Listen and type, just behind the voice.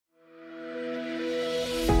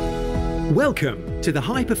Welcome to the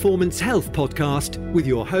High Performance Health Podcast with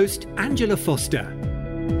your host, Angela Foster.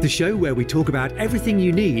 The show where we talk about everything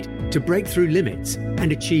you need to break through limits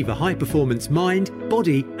and achieve a high performance mind,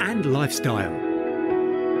 body, and lifestyle.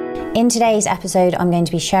 In today's episode, I'm going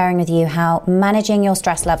to be sharing with you how managing your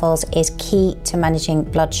stress levels is key to managing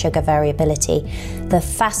blood sugar variability, the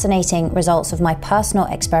fascinating results of my personal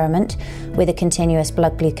experiment with a continuous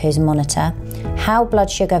blood glucose monitor, how blood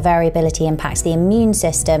sugar variability impacts the immune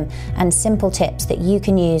system, and simple tips that you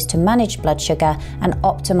can use to manage blood sugar and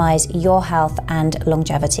optimize your health and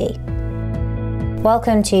longevity.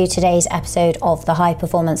 Welcome to today's episode of the High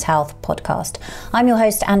Performance Health Podcast. I'm your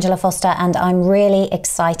host, Angela Foster, and I'm really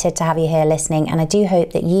excited to have you here listening. And I do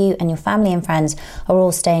hope that you and your family and friends are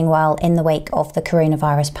all staying well in the wake of the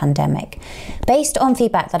coronavirus pandemic. Based on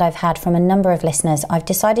feedback that I've had from a number of listeners, I've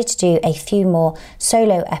decided to do a few more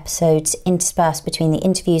solo episodes interspersed between the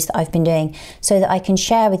interviews that I've been doing so that I can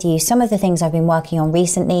share with you some of the things I've been working on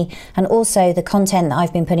recently and also the content that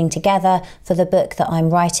I've been putting together for the book that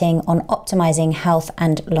I'm writing on optimizing health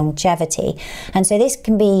and longevity. And so this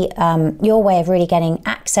can be your way of really getting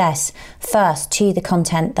access first to the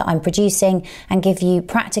content that I'm producing and give you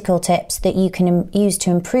practical tips that you can use to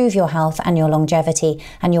improve your health and your longevity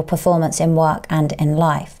and your performance in work and in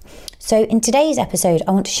life. So in today's episode,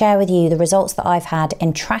 I want to share with you the results that I've had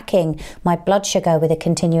in tracking my blood sugar with a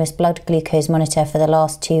continuous blood glucose monitor for the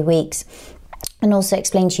last 2 weeks, and also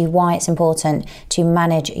explain to you why it's important to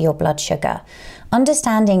manage your blood sugar.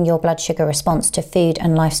 Understanding your blood sugar response to food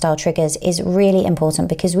and lifestyle triggers is really important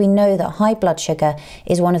because we know that high blood sugar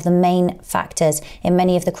is one of the main factors in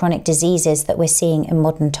many of the chronic diseases that we're seeing in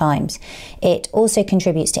modern times. It also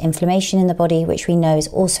contributes to inflammation in the body, which we know is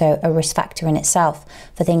also a risk factor in itself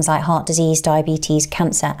for things like heart disease, diabetes,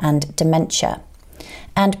 cancer, and dementia.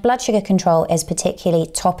 And blood sugar control is particularly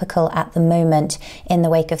topical at the moment in the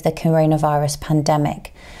wake of the coronavirus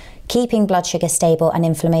pandemic. Keeping blood sugar stable and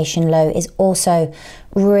inflammation low is also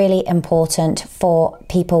really important for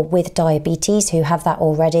people with diabetes who have that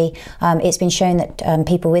already. It's been shown that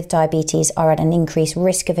people with diabetes are at an increased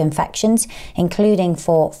risk of infections, including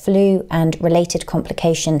for flu and related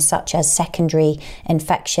complications such as secondary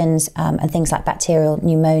infections and things like bacterial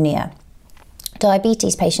pneumonia.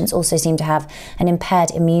 Diabetes patients also seem to have an impaired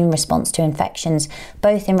immune response to infections,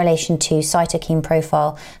 both in relation to cytokine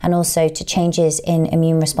profile and also to changes in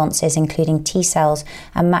immune responses, including T cells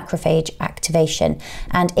and macrophage activation.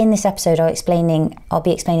 And in this episode, I'll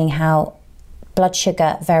be explaining how blood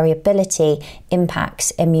sugar variability impacts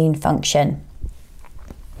immune function.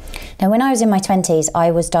 Now, when I was in my 20s, I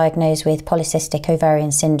was diagnosed with polycystic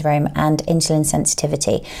ovarian syndrome and insulin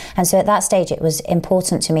sensitivity. And so at that stage, it was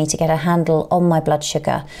important to me to get a handle on my blood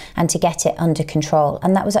sugar and to get it under control.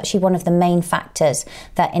 And that was actually one of the main factors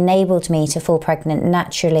that enabled me to fall pregnant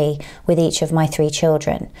naturally with each of my 3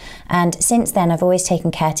 children. And since then, I've always taken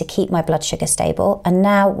care to keep my blood sugar stable. And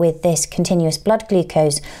now with this continuous blood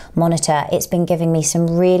glucose monitor, it's been giving me some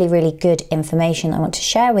really, really good information I want to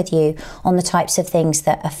share with you on the types of things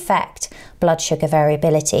that affect blood sugar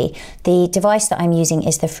variability. The device that I'm using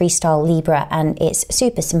is the Freestyle Libre, and it's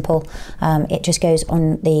super simple. It just goes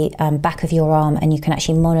on the back of your arm and you can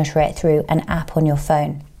actually monitor it through an app on your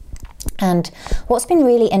phone. And what's been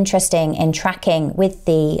really interesting in tracking with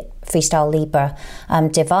the Freestyle Libre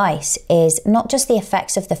device is not just the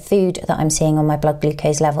effects of the food that I'm seeing on my blood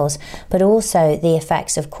glucose levels, but also the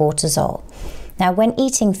effects of cortisol. Now, when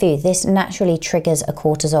eating food, this naturally triggers a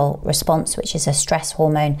cortisol response, which is a stress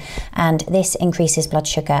hormone, and this increases blood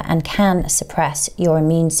sugar and can suppress your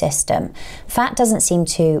immune system. Fat doesn't seem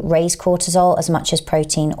to raise cortisol as much as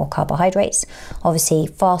protein or carbohydrates. Obviously,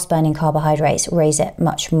 fast-burning carbohydrates raise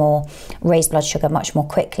blood sugar much more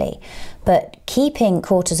quickly. But keeping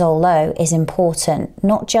cortisol low is important,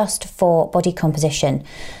 not just for body composition,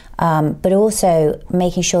 but also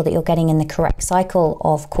making sure that you're getting in the correct cycle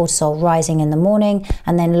of cortisol rising in the morning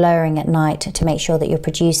and then lowering at night to make sure that you're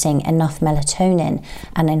producing enough melatonin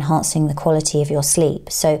and enhancing the quality of your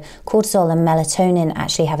sleep. So cortisol and melatonin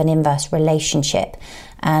actually have an inverse relationship.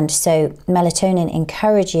 And so melatonin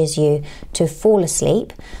encourages you to fall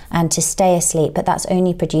asleep and to stay asleep, but that's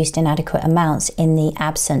only produced in adequate amounts in the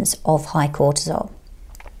absence of high cortisol.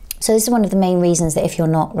 So this is one of the main reasons that if you're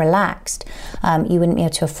not relaxed, you wouldn't be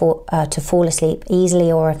able to fall asleep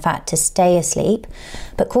easily or in fact to stay asleep.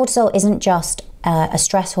 But cortisol isn't just a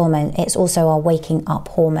stress hormone, it's also our waking up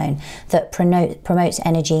hormone that promotes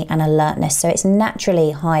energy and alertness. So it's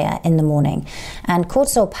naturally higher in the morning. And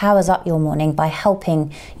cortisol powers up your morning by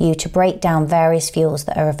helping you to break down various fuels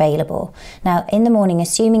that are available. Now, in the morning,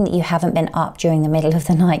 assuming that you haven't been up during the middle of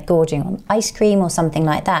the night gorging on ice cream or something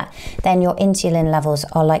like that, then your insulin levels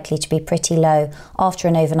are likely to be pretty low after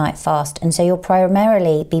an overnight fast. And so you'll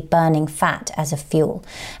primarily be burning fat as a fuel.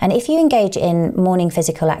 And if you engage in morning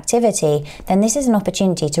physical activity, then this is an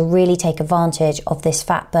opportunity to really take advantage of this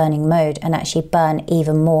fat burning mode and actually burn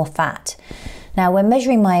even more fat. Now, when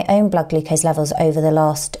measuring my own blood glucose levels over the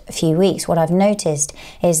last few weeks, what I've noticed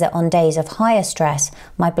is that on days of higher stress,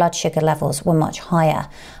 my blood sugar levels were much higher,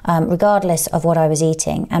 regardless of what I was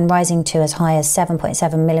eating, and rising to as high as 7.7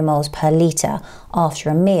 millimoles per litre after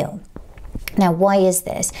a meal. Now, why is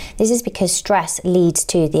this? This is because stress leads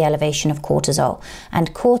to the elevation of cortisol,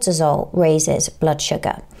 and cortisol raises blood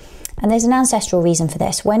sugar. And there's an ancestral reason for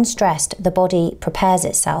this. When stressed, the body prepares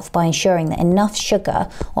itself by ensuring that enough sugar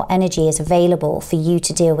or energy is available for you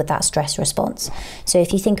to deal with that stress response. So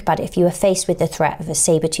if you think about it, if you are faced with the threat of a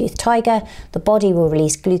saber-toothed tiger, the body will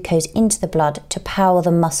release glucose into the blood to power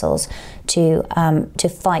the muscles to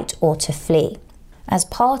fight or to flee. As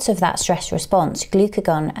part of that stress response,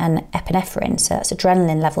 glucagon and epinephrine, so that's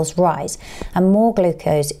adrenaline levels, rise, and more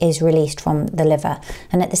glucose is released from the liver.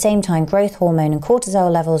 And at the same time, growth hormone and cortisol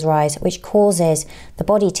levels rise, which causes the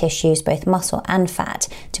body tissues, both muscle and fat,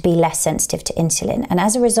 to be less sensitive to insulin. And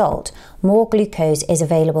as a result, more glucose is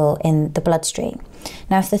available in the bloodstream.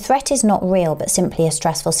 Now, if the threat is not real, but simply a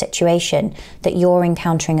stressful situation that you're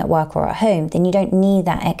encountering at work or at home, then you don't need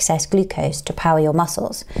that excess glucose to power your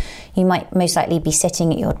muscles. You might most likely be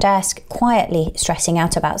sitting at your desk, quietly stressing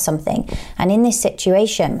out about something. And in this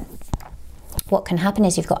situation, what can happen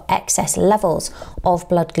is you've got excess levels of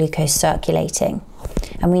blood glucose circulating.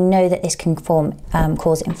 And we know that this can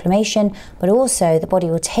cause inflammation, but also the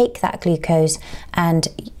body will take that glucose and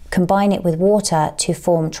combine it with water to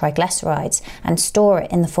form triglycerides and store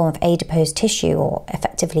it in the form of adipose tissue, or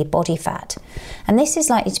effectively body fat. And this is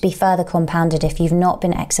likely to be further compounded if you've not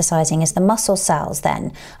been exercising, as the muscle cells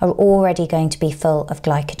then are already going to be full of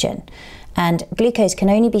glycogen. And glucose can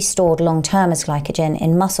only be stored long-term as glycogen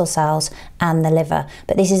in muscle cells and the liver,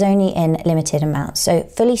 but this is only in limited amounts. So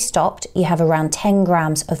fully stopped, you have around 10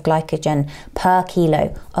 grams of glycogen per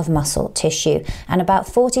kilo of muscle tissue and about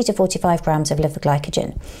 40 to 45 grams of liver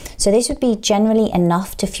glycogen. So this would be generally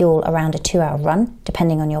enough to fuel around a 2-hour run,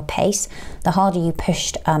 depending on your pace. The harder you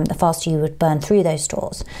pushed, the faster you would burn through those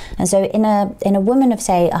stores. And so in a woman of,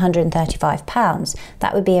 say, 135 pounds,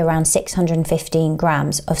 that would be around 615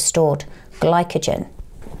 grams of stored glycogen.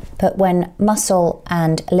 But when muscle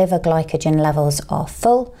and liver glycogen levels are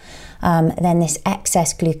full, then this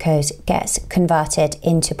excess glucose gets converted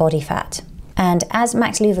into body fat. And as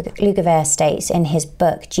Max Lugavere states in his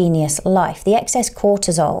book Genius Life, the excess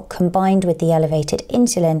cortisol combined with the elevated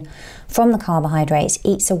insulin from the carbohydrates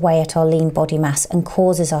eats away at our lean body mass and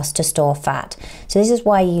causes us to store fat. So this is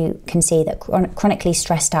why you can see that chronically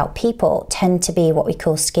stressed out people tend to be what we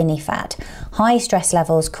call skinny fat. High stress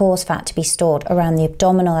levels cause fat to be stored around the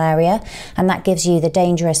abdominal area, and that gives you the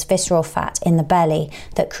dangerous visceral fat in the belly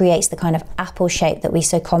that creates the kind of apple shape that we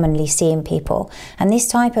so commonly see in people. And this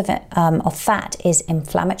type of fat is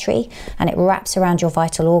inflammatory, and it wraps around your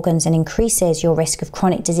vital organs and increases your risk of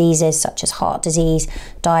chronic diseases such as heart disease,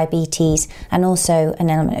 diabetes, and also an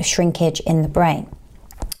element of shrinkage in the brain.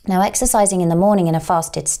 Now, exercising in the morning in a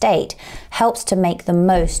fasted state helps to make the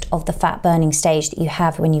most of the fat burning stage that you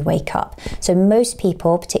have when you wake up. So most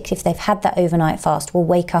people, particularly if they've had that overnight fast, will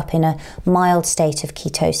wake up in a mild state of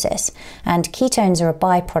ketosis. And ketones are a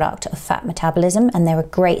byproduct of fat metabolism, and they're a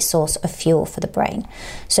great source of fuel for the brain.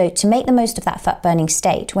 So to make the most of that fat burning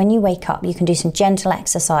state, when you wake up, you can do some gentle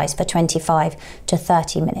exercise for 25 to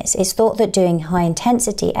 30 minutes. It's thought that doing high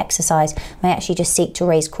intensity exercise may actually just seek to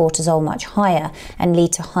raise cortisol much higher and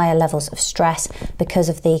lead to higher levels of stress. Because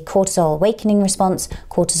of the cortisol awakening response,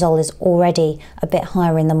 cortisol is already a bit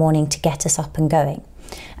higher in the morning to get us up and going.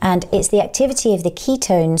 And it's the activity of the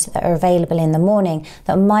ketones that are available in the morning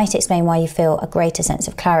that might explain why you feel a greater sense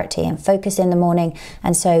of clarity and focus in the morning.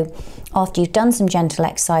 And so after you've done some gentle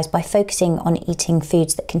exercise, by focusing on eating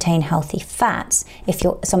foods that contain healthy fats, if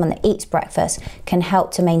you're someone that eats breakfast, can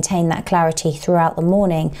help to maintain that clarity throughout the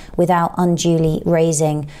morning without unduly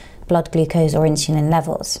raising blood glucose or insulin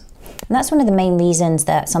levels. And that's one of the main reasons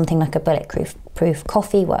that something like a bulletproof proof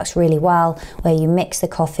coffee works really well, where you mix the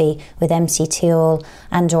coffee with MCT oil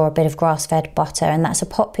and or a bit of grass-fed butter, and that's a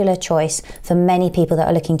popular choice for many people that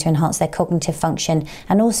are looking to enhance their cognitive function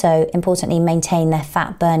and also, importantly, maintain their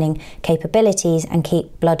fat burning capabilities and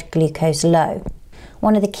keep blood glucose low.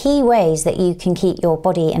 One of the key ways that you can keep your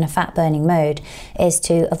body in a fat-burning mode is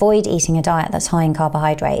to avoid eating a diet that's high in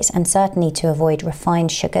carbohydrates, and certainly to avoid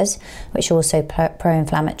refined sugars, which are also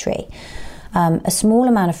pro-inflammatory. A small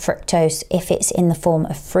amount of fructose, if it's in the form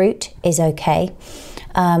of fruit, is okay.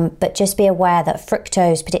 But just be aware that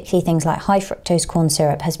fructose, particularly things like high fructose corn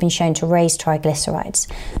syrup, has been shown to raise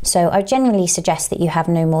triglycerides. So I generally suggest that you have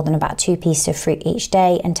no more than about 2 pieces of fruit each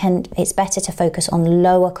day, and it's better to focus on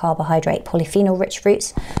lower carbohydrate polyphenol-rich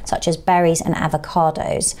fruits such as berries and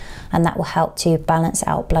avocados, and that will help to balance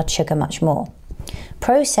out blood sugar much more.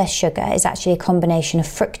 Processed sugar is actually a combination of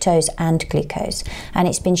fructose and glucose, and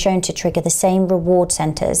it's been shown to trigger the same reward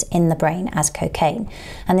centres in the brain as cocaine.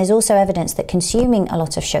 And there's also evidence that consuming a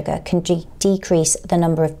lot of sugar can decrease the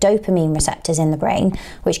number of dopamine receptors in the brain,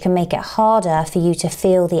 which can make it harder for you to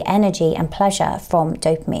feel the energy and pleasure from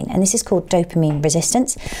dopamine. And this is called dopamine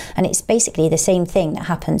resistance, and it's basically the same thing that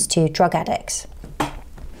happens to drug addicts.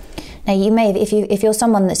 Now, you may have, if you're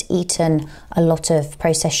someone that's eaten a lot of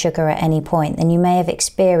processed sugar at any point, then you may have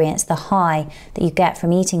experienced the high that you get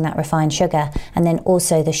from eating that refined sugar, and then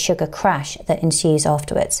also the sugar crash that ensues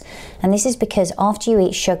afterwards. And this is because after you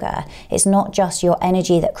eat sugar, it's not just your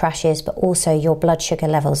energy that crashes, but also your blood sugar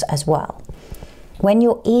levels as well. When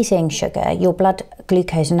you're eating sugar, your blood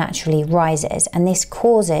glucose naturally rises, and this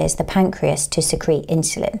causes the pancreas to secrete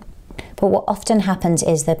insulin. But what often happens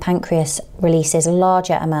is the pancreas releases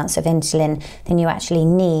larger amounts of insulin than you actually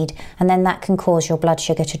need, and then that can cause your blood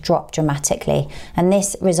sugar to drop dramatically. And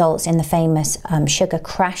this results in the famous sugar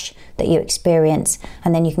crash that you experience,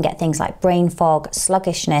 and then you can get things like brain fog,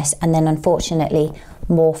 sluggishness, and then unfortunately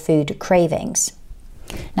more food cravings.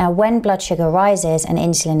 Now, when blood sugar rises and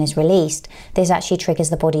insulin is released, this actually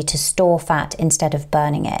triggers the body to store fat instead of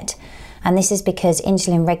burning it. And this is because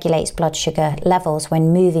insulin regulates blood sugar levels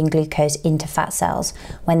when moving glucose into fat cells,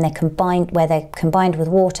 where they're combined with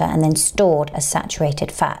water and then stored as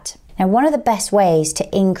saturated fat. Now, one of the best ways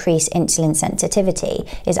to increase insulin sensitivity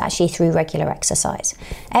is actually through regular exercise.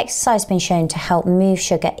 Exercise has been shown to help move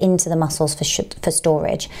sugar into the muscles for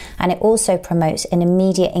storage, and it also promotes an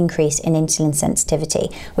immediate increase in insulin sensitivity,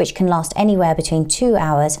 which can last anywhere between 2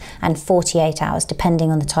 hours and 48 hours, depending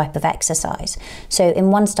on the type of exercise. So in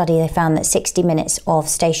one study, they found that 60 minutes of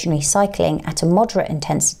stationary cycling at a moderate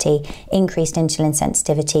intensity increased insulin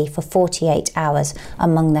sensitivity for 48 hours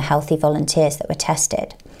among the healthy volunteers that were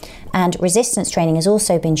tested. And resistance training has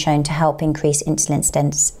also been shown to help increase insulin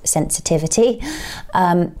sensitivity.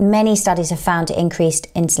 Many studies have found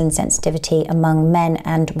increased insulin sensitivity among men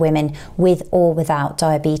and women with or without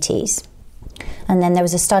diabetes. And then there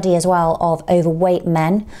was a study as well of overweight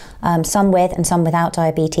men, some with and some without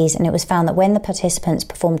diabetes, and it was found that when the participants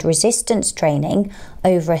performed resistance training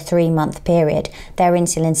over a 3-month period, their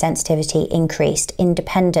insulin sensitivity increased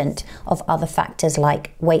independent of other factors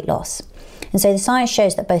like weight loss. And so the science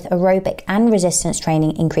shows that both aerobic and resistance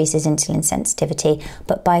training increases insulin sensitivity,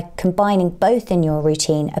 but by combining both in your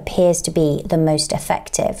routine appears to be the most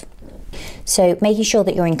effective. So making sure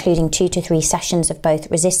that you're including 2 to 3 sessions of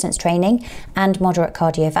both resistance training and moderate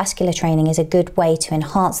cardiovascular training is a good way to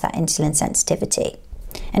enhance that insulin sensitivity.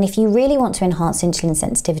 And if you really want to enhance insulin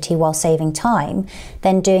sensitivity while saving time,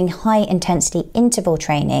 then doing high intensity interval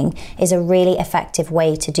training is a really effective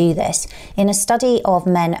way to do this. In a study of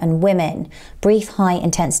men and women, brief high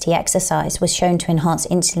intensity exercise was shown to enhance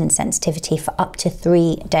insulin sensitivity for up to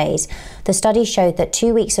 3 days. The study showed that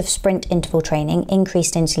 2 weeks of sprint interval training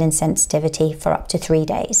increased insulin sensitivity for up to 3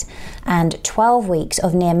 days, and 12 weeks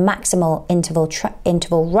of near maximal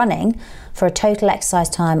interval running for a total exercise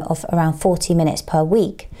time of around 40 minutes per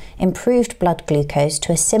week improved blood glucose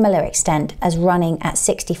to a similar extent as running at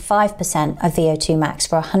 65% of VO2 max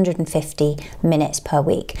for 150 minutes per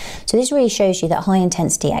week. So this really shows you that high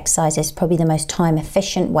intensity exercise is probably the most time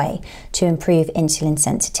efficient way to improve insulin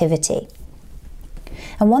sensitivity.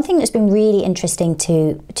 And one thing that's been really interesting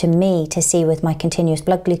to me to see with my continuous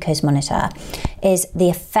blood glucose monitor is the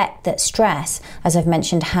effect that stress, as I've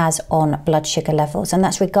mentioned, has on blood sugar levels, and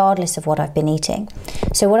that's regardless of what I've been eating.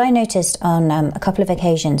 So what I noticed on a couple of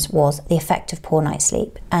occasions was the effect of poor night's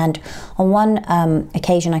sleep. And on one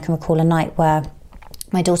occasion I can recall a night where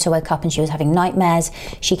my daughter woke up and she was having nightmares.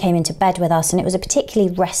 She came into bed with us, and it was a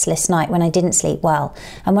particularly restless night when I didn't sleep well.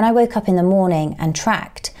 And when I woke up in the morning and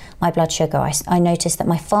tracked my blood sugar, I noticed that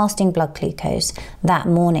my fasting blood glucose that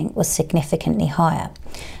morning was significantly higher.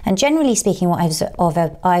 And generally speaking, what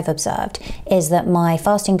I've observed is that my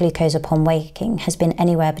fasting glucose upon waking has been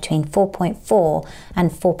anywhere between 4.4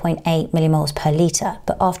 and 4.8 millimoles per litre,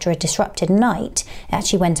 but after a disrupted night, it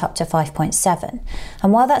actually went up to 5.7.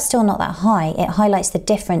 And while that's still not that high, it highlights the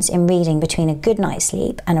difference in reading between a good night's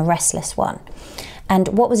sleep and a restless one. And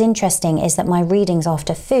what was interesting is that my readings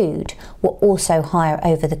after food were also higher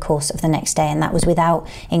over the course of the next day, and that was without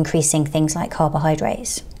increasing things like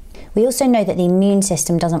carbohydrates. We also know that the immune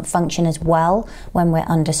system doesn't function as well when we're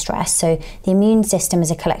under stress. So the immune system is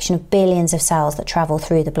a collection of billions of cells that travel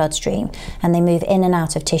through the bloodstream, and they move in and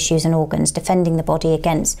out of tissues and organs, defending the body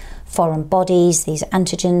against foreign bodies, these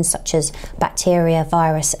antigens such as bacteria,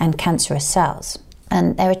 virus, and cancerous cells.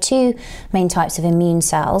 And there are two main types of immune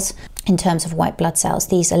cells in terms of white blood cells.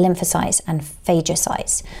 These are lymphocytes and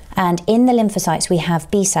phagocytes. And in the lymphocytes, we have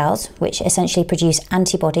B cells, which essentially produce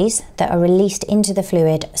antibodies that are released into the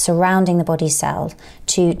fluid surrounding the body's cell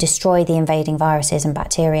to destroy the invading viruses and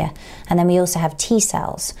bacteria. And then we also have T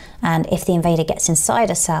cells. And if the invader gets inside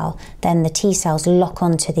a cell, then the T cells lock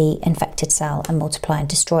onto the infected cell and multiply and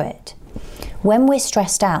destroy it. When we're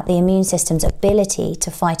stressed out, the immune system's ability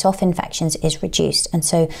to fight off infections is reduced, and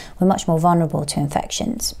so we're much more vulnerable to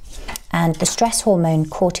infections. And the stress hormone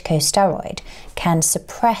corticosteroid can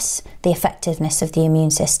suppress the effectiveness of the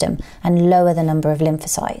immune system and lower the number of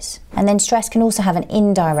lymphocytes. And then stress can also have an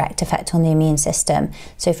indirect effect on the immune system.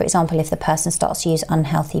 So for example, if the person starts to use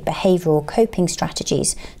unhealthy behavioural coping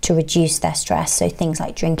strategies to reduce their stress, so things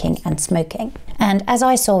like drinking and smoking. And as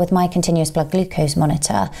I saw with my continuous blood glucose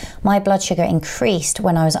monitor, my blood sugar increased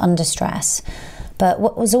when I was under stress. But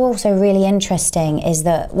what was also really interesting is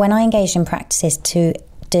that when I engaged in practices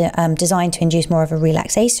designed to induce more of a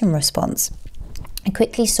relaxation response, I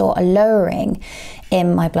quickly saw a lowering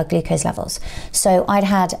in my blood glucose levels. So I'd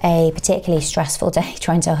had a particularly stressful day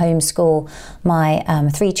trying to homeschool my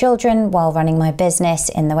 3 children while running my business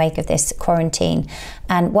in the wake of this quarantine.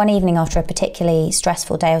 And one evening after a particularly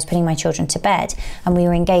stressful day, I was putting my children to bed, and we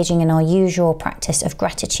were engaging in our usual practice of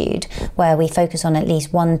gratitude, where we focus on at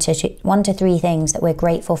least one to three things that we're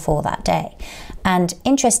grateful for that day. And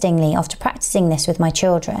interestingly, after practicing this with my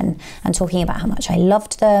children and talking about how much I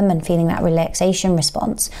loved them and feeling that relaxation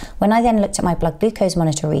response, when I then looked at my blood glucose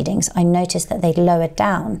monitor readings, I noticed that they'd lowered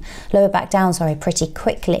back down pretty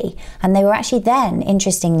quickly. And they were actually then,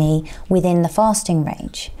 interestingly, within the fasting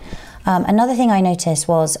range. Another thing I noticed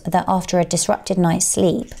was that after a disrupted night's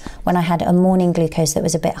sleep, when I had a morning glucose that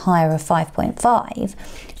was a bit higher of 5.5,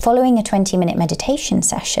 following a 20-minute meditation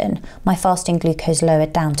session, my fasting glucose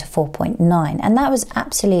lowered down to 4.9. And that was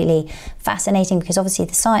absolutely fascinating because obviously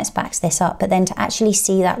the science backs this up, but then to actually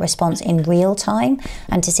see that response in real time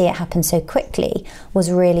and to see it happen so quickly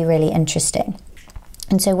was really, really interesting.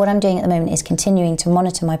 And so what I'm doing at the moment is continuing to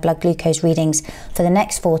monitor my blood glucose readings for the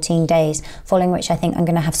next 14 days, following which I think I'm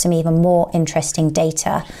going to have some even more interesting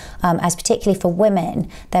data, as particularly for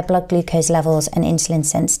women, their blood glucose levels and insulin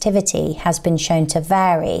sensitivity has been shown to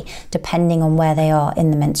vary depending on where they are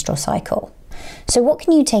in the menstrual cycle. So what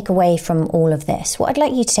can you take away from all of this? What I'd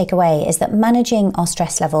like you to take away is that managing our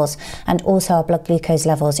stress levels and also our blood glucose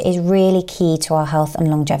levels is really key to our health and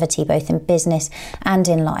longevity, both in business and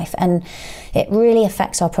in life. And it really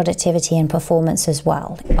affects our productivity and performance as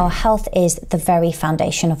well. Our health is the very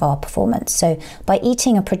foundation of our performance. So by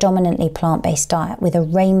eating a predominantly plant-based diet with a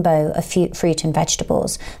rainbow of fruit and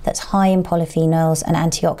vegetables that's high in polyphenols and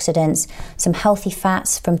antioxidants, some healthy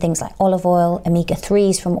fats from things like olive oil,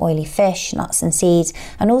 omega-3s from oily fish, nuts and seeds,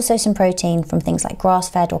 and also some protein from things like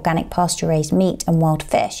grass-fed, organic pasture-raised meat and wild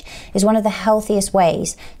fish is one of the healthiest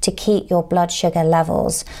ways to keep your blood sugar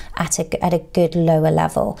levels at a good lower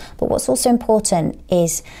level. But what's also important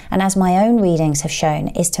is, and as my own readings have shown,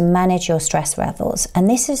 is to manage your stress levels. And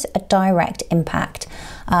this is a direct impact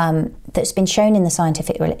that's been shown in the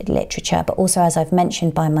scientific literature, but also, as I've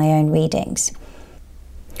mentioned, by my own readings.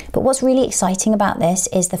 But what's really exciting about this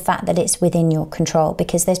is the fact that it's within your control,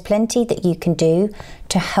 because there's plenty that you can do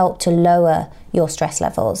to help to lower your stress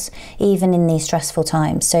levels, even in these stressful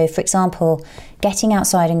times. So, for example, getting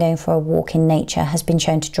outside and going for a walk in nature has been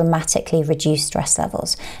shown to dramatically reduce stress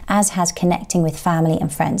levels, as has connecting with family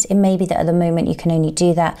and friends. It may be that at the moment you can only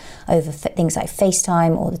do that over things like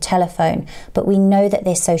FaceTime or the telephone, but we know that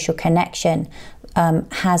this social connection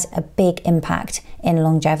has a big impact in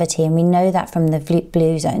longevity, and we know that from the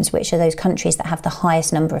blue zones, which are those countries that have the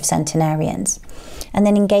highest number of centenarians. And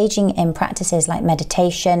then engaging in practices like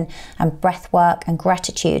meditation and breath work and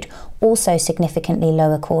gratitude also significantly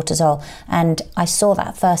lower cortisol, and I saw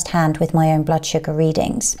that firsthand with my own blood sugar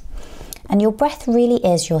readings. And your breath really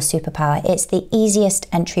is your superpower. It's the easiest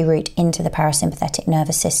entry route into the parasympathetic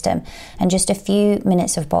nervous system. And just a few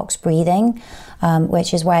minutes of box breathing,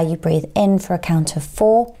 which is where you breathe in for a count of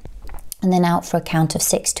 4 and then out for a count of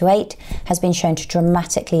 6 to 8, has been shown to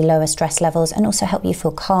dramatically lower stress levels and also help you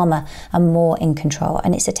feel calmer and more in control.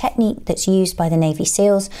 And it's a technique that's used by the Navy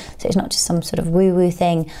SEALs, so it's not just some sort of woo-woo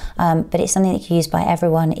thing, but it's something that's used by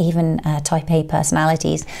everyone, even type A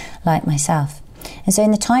personalities like myself. And so in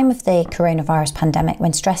the time of the coronavirus pandemic,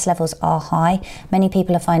 when stress levels are high, many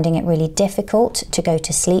people are finding it really difficult to go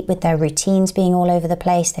to sleep with their routines being all over the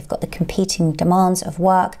place. They've got the competing demands of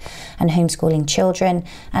work and homeschooling children,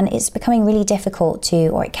 and it's becoming really difficult to,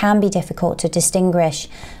 or it can be difficult to distinguish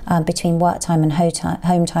between work time and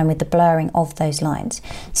home time with the blurring of those lines.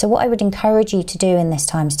 So what I would encourage you to do in this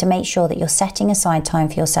time is to make sure that you're setting aside time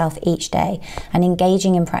for yourself each day and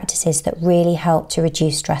engaging in practices that really help to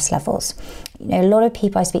reduce stress levels. You know, a lot of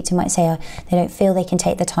people I speak to might say they don't feel they can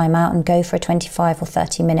take the time out and go for a 25 or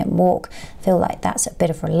 30-minute walk, feel like that's a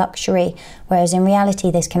bit of a luxury, whereas in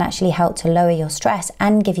reality this can actually help to lower your stress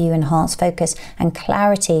and give you enhanced focus and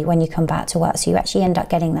clarity when you come back to work, so you actually end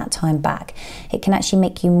up getting that time back. It can actually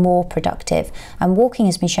make you more productive, and walking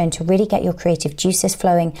has been shown to really get your creative juices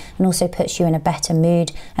flowing and also puts you in a better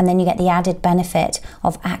mood, and then you get the added benefit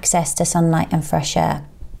of access to sunlight and fresh air.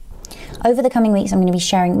 Over the coming weeks, I'm going to be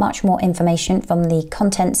sharing much more information from the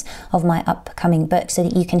contents of my upcoming book so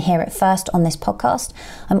that you can hear it first on this podcast.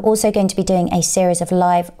 I'm also going to be doing a series of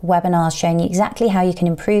live webinars showing you exactly how you can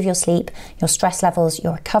improve your sleep, your stress levels,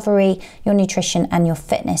 your recovery, your nutrition, and your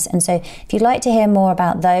fitness. And so if you'd like to hear more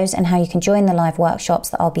about those and how you can join the live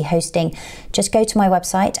workshops that I'll be hosting, just go to my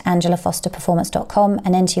website, angelafosterperformance.com,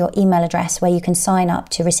 and enter your email address where you can sign up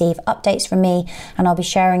to receive updates from me, and I'll be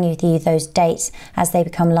sharing with you those dates as they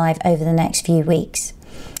become live over the next few weeks.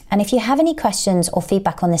 And if you have any questions or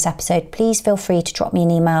feedback on this episode, please feel free to drop me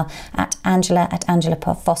an email at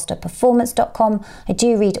angela@angelafosterperformance.com. I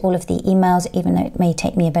do read all of the emails, even though it may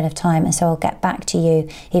take me a bit of time, and so I'll get back to you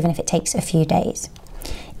even if it takes a few days.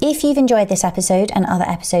 If you've enjoyed this episode and other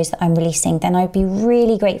episodes that I'm releasing, then I'd be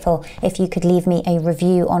really grateful if you could leave me a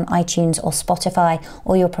review on iTunes or Spotify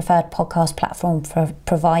or your preferred podcast platform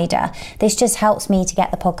provider. This just helps me to get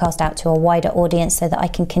the podcast out to a wider audience so that I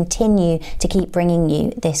can continue to keep bringing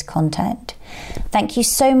you this content. Thank you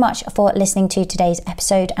so much for listening to today's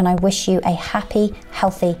episode, and I wish you a happy,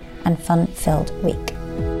 healthy, and fun-filled week.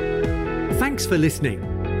 Thanks for listening.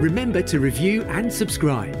 Remember to review and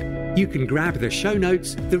subscribe. You can grab the show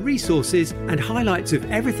notes, the resources, and highlights of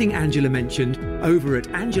everything Angela mentioned over at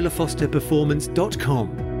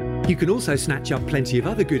angelafosterperformance.com. You can also snatch up plenty of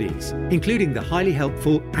other goodies, including the highly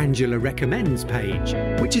helpful Angela Recommends page,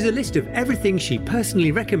 which is a list of everything she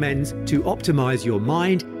personally recommends to optimize your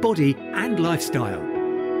mind, body, and lifestyle.